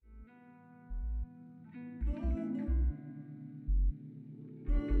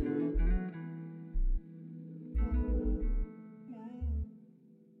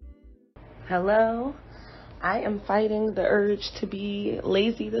Hello. I am fighting the urge to be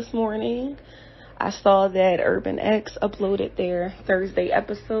lazy this morning. I saw that Urban X uploaded their Thursday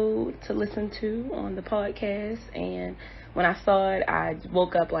episode to listen to on the podcast, and when I saw it, I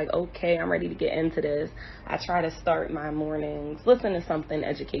woke up like, okay, I'm ready to get into this. I try to start my mornings listening to something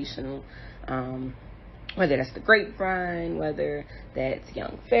educational, whether that's the Grapevine, whether that's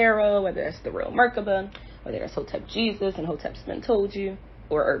Young Pharaoh, whether that's the Real Merkaba, whether that's Hotep Jesus and Hotep's Been Told You,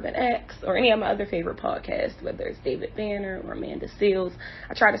 or Urban X, or any of my other favorite podcasts, whether it's David Banner or Amanda Seals.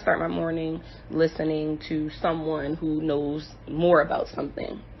 I try to start my morning listening to someone who knows more about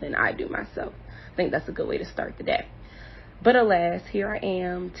something than I do myself. I think that's a good way to start the day. But alas, here I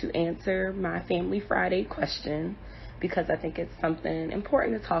am to answer my Family Friday question, because I think it's something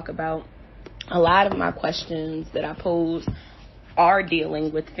important to talk about. A lot of my questions that I pose are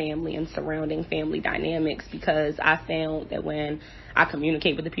dealing with family and surrounding family dynamics, because I found that when I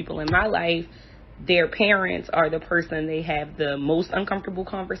communicate with the people in my life, their parents are the person they have the most uncomfortable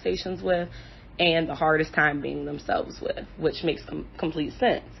conversations with and the hardest time being themselves with, which makes complete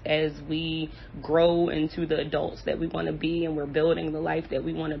sense. As we grow into the adults that we want to be and we're building the life that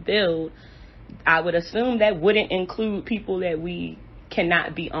we want to build, I would assume that wouldn't include people that we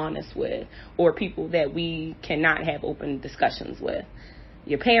cannot be honest with, or people that we cannot have open discussions with.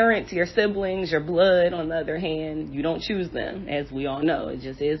 Your parents, your siblings, your blood, on the other hand, you don't choose them, as we all know. It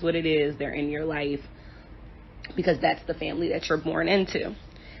just is what it is. They're in your life because that's the family that you're born into.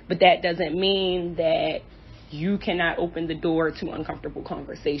 But that doesn't mean that you cannot open the door to uncomfortable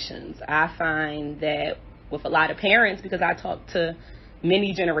conversations. I find that with a lot of parents, because I talk to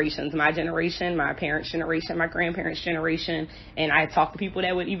many generations, my generation, my parents' generation, my grandparents' generation, and I talk to people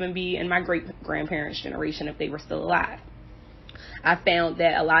that would even be in my great-grandparents' generation if they were still alive. I found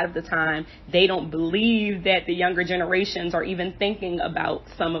that a lot of the time they don't believe that the younger generations are even thinking about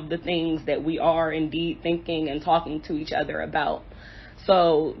some of the things that we are indeed thinking and talking to each other about.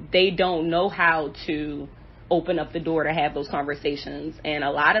 So they don't know how to open up the door to have those conversations. And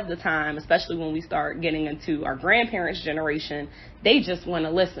a lot of the time, especially when we start getting into our grandparents' generation, they just want to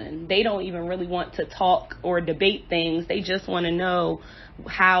listen. They don't even really want to talk or debate things. They just want to know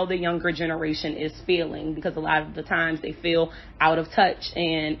how the younger generation is feeling, because a lot of the times they feel out of touch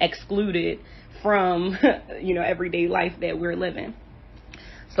and excluded from, everyday life that we're living.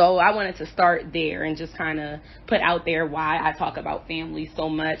 So I wanted to start there and just kind of put out there why I talk about family so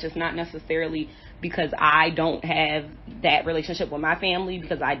much. It's not necessarily because I don't have that relationship with my family,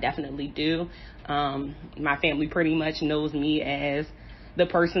 because I definitely do. My family pretty much knows me as the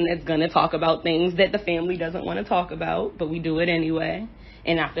person that's going to talk about things that the family doesn't want to talk about, but we do it anyway.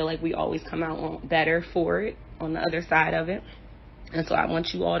 And I feel like we always come out better for it on the other side of it. And so I want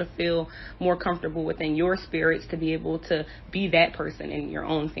you all to feel more comfortable within your spirits to be able to be that person in your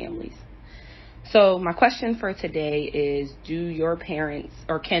own families. So my question for today is, do your parents,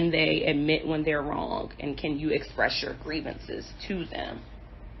 or can they admit when they're wrong, and can you express your grievances to them?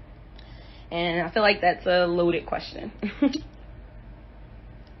 And I feel like that's a loaded question.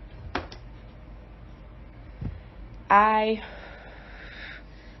 I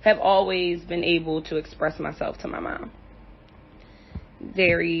have always been able to express myself to my mom.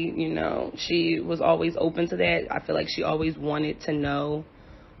 She was always open to that. I feel like she always wanted to know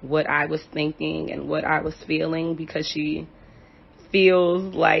what I was thinking and what I was feeling, because she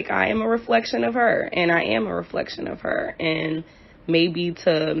feels like I am a reflection of her, and I am a reflection of her. And maybe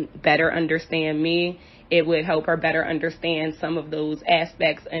to better understand me, it would help her better understand some of those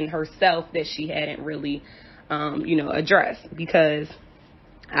aspects in herself that she hadn't really, addressed. Because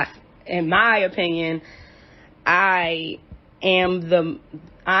in my opinion, I am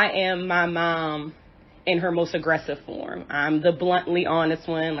my mom in her most aggressive form. I'm the bluntly honest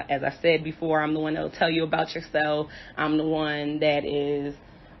one. As I said before, I'm the one that will tell you about yourself. I'm the one that is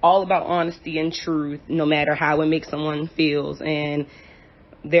all about honesty and truth, no matter how it makes someone feel. And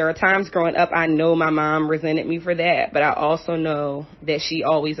there are times growing up, I know my mom resented me for that, but I also know that she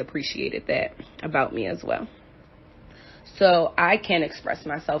always appreciated that about me as well. So I can express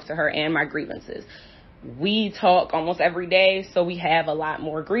myself to her and my grievances. We talk almost every day, so we have a lot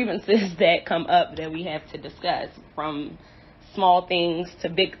more grievances that come up that we have to discuss, from small things to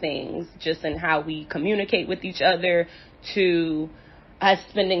big things, just in how we communicate with each other, to us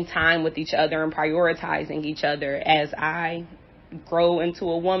spending time with each other and prioritizing each other. As I grow into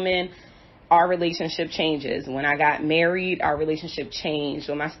a woman, our relationship changes. When I got married, our relationship changed.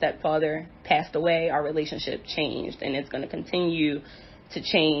 When my stepfather passed away, our relationship changed, and it's going to continue to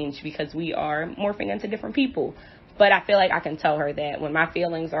change because we are morphing into different people. But I feel like I can tell her that when my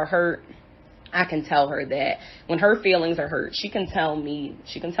feelings are hurt, I can tell her that when her feelings are hurt, she can tell me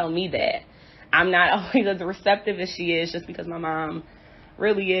that. I'm not always as receptive as she is, just because my mom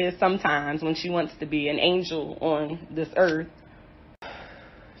really is sometimes, when she wants to be, an angel on this earth.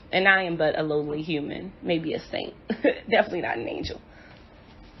 And I am but a lowly human, maybe a saint. Definitely not an angel.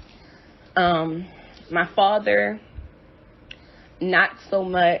 My father, not so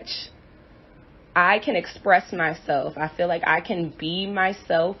much. I can express myself. I feel like I can be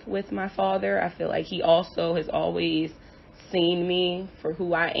myself with my father. I feel like he also has always seen me for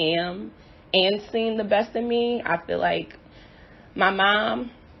who I am and seen the best in me. I feel like my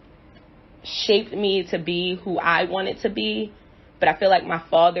mom shaped me to be who I wanted to be, but I feel like my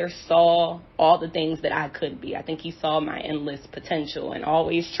father saw all the things that I could be. I think he saw my endless potential and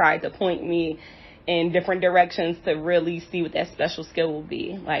always tried to point me in different directions to really see what that special skill will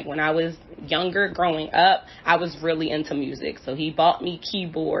be. Like when I was younger, growing up, I was really into music. So he bought me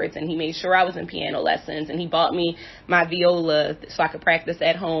keyboards, and he made sure I was in piano lessons, and he bought me my viola so I could practice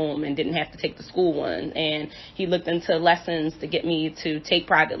at home and didn't have to take the school one. And he looked into lessons to get me to take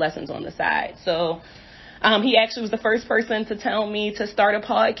private lessons on the side. So he actually was the first person to tell me to start a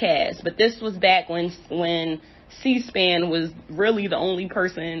podcast. But this was back when C-SPAN was really the only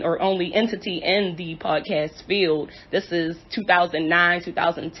person or only entity in the podcast field. This is 2009,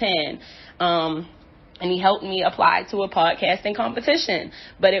 2010. And he helped me apply to a podcasting competition.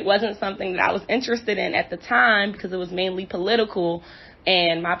 But it wasn't something that I was interested in at the time, because it was mainly political.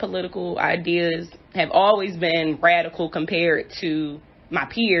 And my political ideas have always been radical compared to my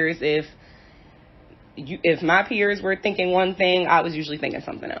peers. If my peers were thinking one thing, I was usually thinking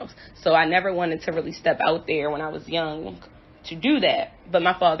something else. So I never wanted to really step out there when I was young to do that. But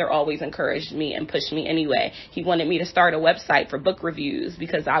my father always encouraged me and pushed me anyway. He wanted me to start a website for book reviews,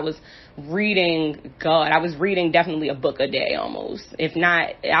 because I was reading definitely a book a day almost. If not,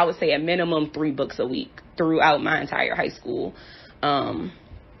 I would say a minimum 3 books a week throughout my entire high school,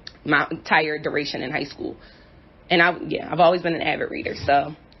 my entire duration in high school. And I've always been an avid reader.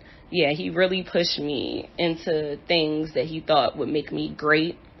 So yeah, he really pushed me into things that he thought would make me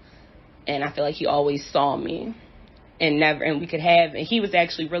great. And I feel like he always saw me and he was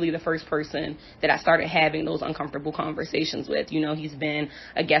actually really the first person that I started having those uncomfortable conversations with. You know, he's been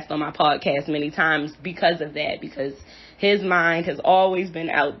a guest on my podcast many times because of that, because his mind has always been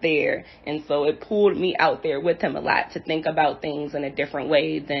out there. And so it pulled me out there with him a lot to think about things in a different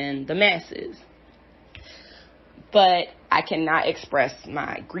way than the masses. But I cannot express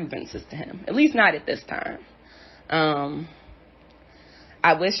my grievances to him, at least not at this time.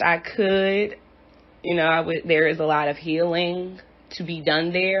 I wish I could. You know, there is a lot of healing to be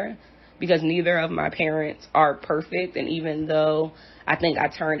done there, because neither of my parents are perfect. And even though I think I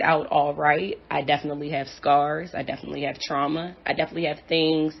turned out all right, I definitely have scars. I definitely have trauma. I definitely have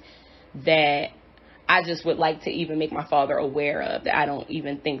things that I just would like to even make my father aware of, that I don't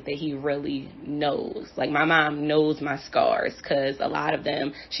even think that he really knows. Like, my mom knows my scars, because a lot of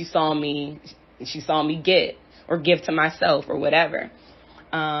them she saw me get or give to myself or whatever.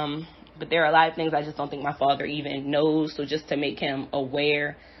 But there are a lot of things I just don't think my father even knows. So just to make him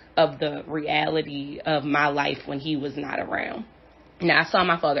aware of the reality of my life when he was not around. Now, I saw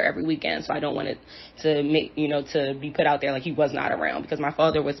my father every weekend, so I don't want it to be put out there like he was not around, because my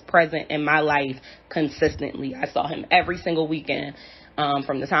father was present in my life consistently. I saw him every single weekend,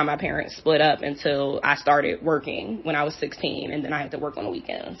 from the time my parents split up until I started working when I was 16, and then I had to work on the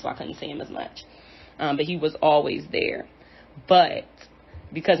weekends, so I couldn't see him as much. But he was always there. But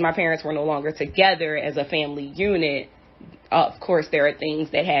because my parents were no longer together as a family unit, of course, there are things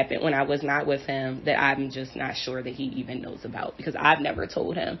that happened when I was not with him that I'm just not sure that he even knows about, because I've never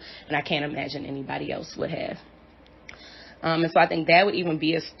told him, and I can't imagine anybody else would have. And so I think that would even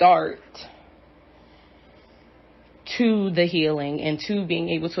be a start to the healing and to being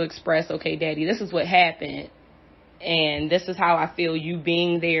able to express, okay, Daddy, this is what happened, and this is how I feel you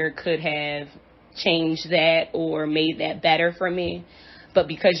being there could have changed that or made that better for me. But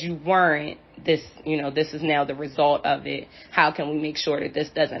because you weren't, this is now the result of it. How can we make sure that this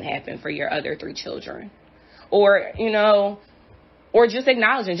doesn't happen for your other 3 children? Or just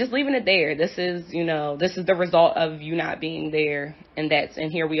acknowledging, just leaving it there. This is the result of you not being there. And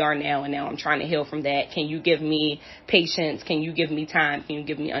here we are now. And now I'm trying to heal from that. Can you give me patience? Can you give me time? Can you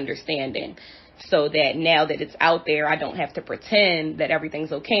give me understanding? So that now that it's out there, I don't have to pretend that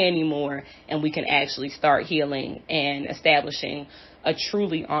everything's okay anymore. And we can actually start healing and establishing a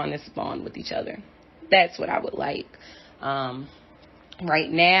truly honest bond with each other. That's what I would like.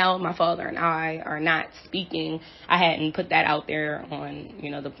 Right now, my father and I are not speaking. I hadn't put that out there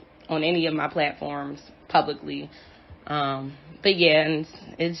on, on any of my platforms publicly. But yeah, and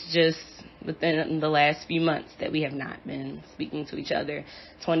it's just within the last few months that we have not been speaking to each other.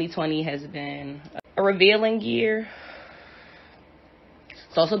 2020 has been a revealing year.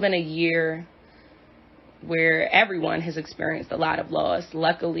 It's also been a year where everyone has experienced a lot of loss.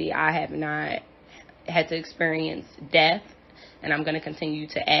 Luckily, I have not had to experience death, and I'm going to continue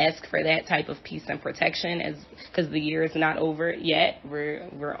to ask for that type of peace and protection because the year is not over yet.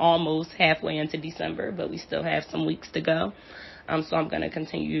 We're almost halfway into December, but we still have some weeks to go. So I'm going to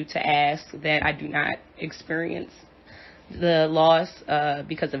continue to ask that I do not experience the loss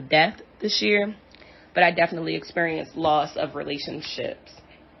because of death this year, but I definitely experienced loss of relationships.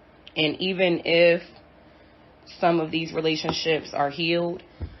 And even if some of these relationships are healed,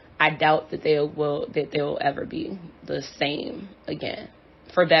 I doubt that they'll ever be the same again,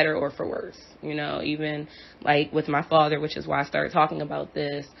 for better or for worse. You know, even like with my father, which is why I started talking about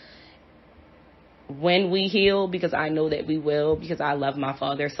this. When we heal, because I know that we will, because I love my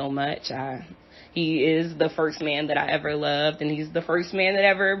father so much. He is the first man that I ever loved, and he's the first man that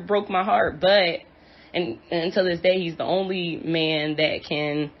ever broke my heart. And until this day, he's the only man that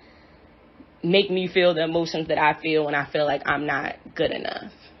can make me feel the emotions that I feel when I feel like I'm not good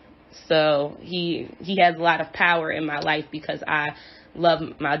enough. So he has a lot of power in my life because I love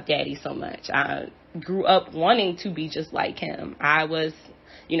my daddy so much. I grew up wanting to be just like him.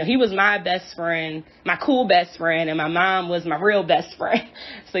 He was my best friend, my cool best friend, and my mom was my real best friend.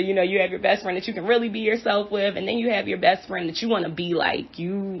 So, you have your best friend that you can really be yourself with, and then you have your best friend that you want to be like.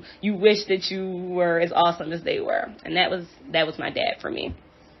 You wish that you were as awesome as they were. And that was my dad for me.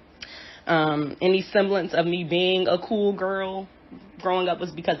 Any semblance of me being a cool girl growing up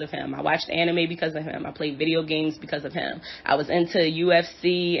was because of him. I watched anime because of him. I played video games because of him. I was into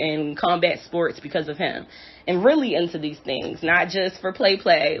UFC and combat sports because of him. And really into these things, not just for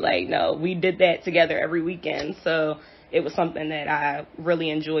play. Like, no, we did that together every weekend. So it was something that I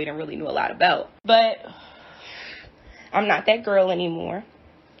really enjoyed and really knew a lot about. But I'm not that girl anymore.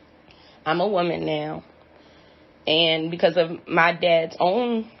 I'm a woman now. And because of my dad's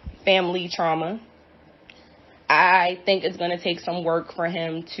own family trauma, I think it's going to take some work for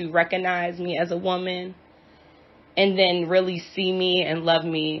him to recognize me as a woman and then really see me and love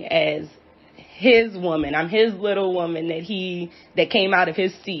me as his woman. I'm his little woman that came out of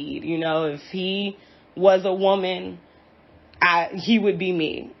his seed. If he was a woman, he would be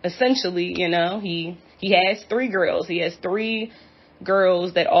me. Essentially, he has 3 girls. He has 3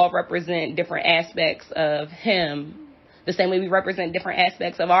 girls that all represent different aspects of him, the same way we represent different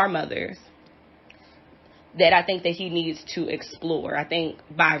aspects of our mothers, that I think that he needs to explore. I think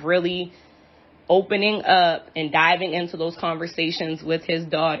by really opening up and diving into those conversations with his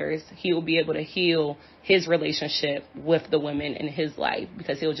daughters, he will be able to heal his relationship with the women in his life,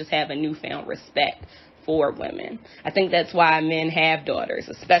 because he'll just have a newfound respect for women. I think that's why men have daughters,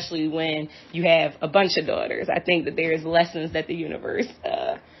 especially when you have a bunch of daughters. I think that there's lessons that the universe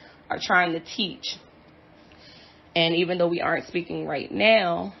are trying to teach. And even though we aren't speaking right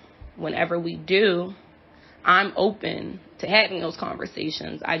now, whenever we do, I'm open to having those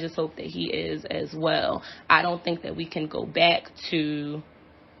conversations. I just hope that he is as well. I don't think that we can go back to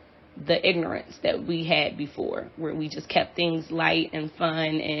the ignorance that we had before, where we just kept things light and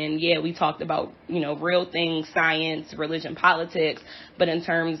fun. And yeah, we talked about, real things, science, religion, politics. But in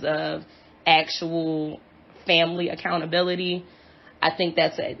terms of actual family accountability, I think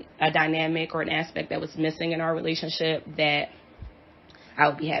that's a dynamic or an aspect that was missing in our relationship that I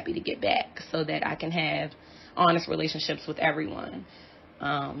would be happy to get back so that I can have honest relationships with everyone.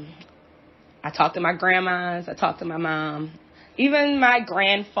 I talk to my grandmas. I talk to my mom. Even my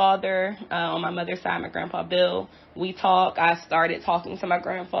grandfather on my mother's side, my grandpa Bill, we talk. I started talking to my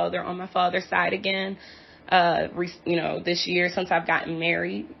grandfather on my father's side again, this year since I've gotten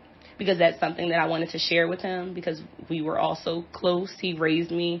married, because that's something that I wanted to share with him, because we were all so close. He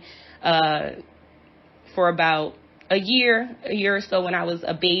raised me for about a year or so when I was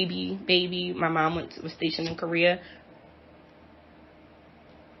a baby. My mom was stationed in Korea.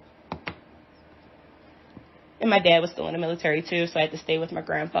 And my dad was still in the military too, so I had to stay with my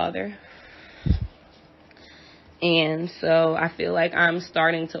grandfather. And so I feel like I'm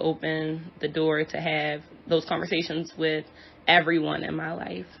starting to open the door to have those conversations with everyone in my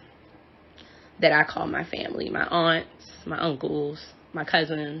life that I call my family, my aunts, my uncles, my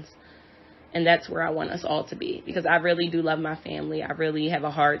cousins. And that's where I want us all to be, because I really do love my family. I really have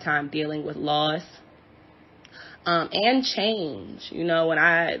a hard time dealing with loss and change. When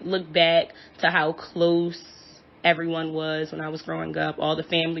I look back to how close everyone was when I was growing up, all the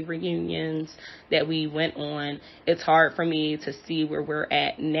family reunions that we went on, it's hard for me to see where we're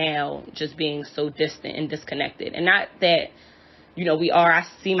at now, just being so distant and disconnected. And not that I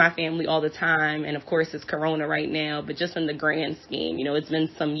see my family all the time, and of course it's Corona right now, but just in the grand scheme, it's been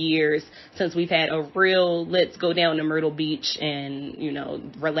some years since we've had a real let's go down to Myrtle Beach and,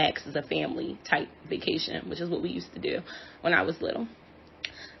 relax as a family type vacation, which is what we used to do when I was little.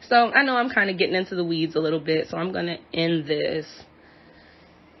 So I know I'm kind of getting into the weeds a little bit, so I'm going to end this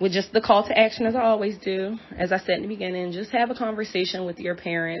with just the call to action, as I always do. As I said in the beginning, just have a conversation with your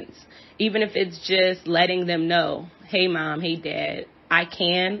parents, even if it's just letting them know, hey, mom, hey, dad, I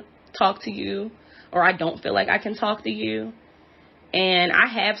can talk to you, or I don't feel like I can talk to you, and I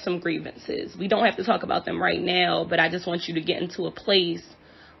have some grievances. We don't have to talk about them right now, but I just want you to get into a place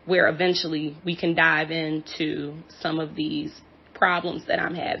where eventually we can dive into some of these problems that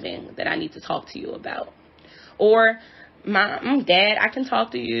I'm having that I need to talk to you about. Or, Mom, Dad, I can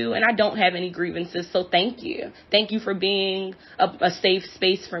talk to you and I don't have any grievances, so thank you. Thank you for being a safe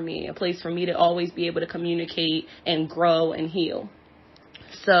space for me, a place for me to always be able to communicate and grow and heal.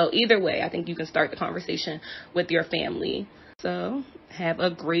 So either way, I think you can start the conversation with your family. So have a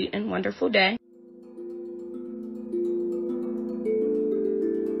great and wonderful day.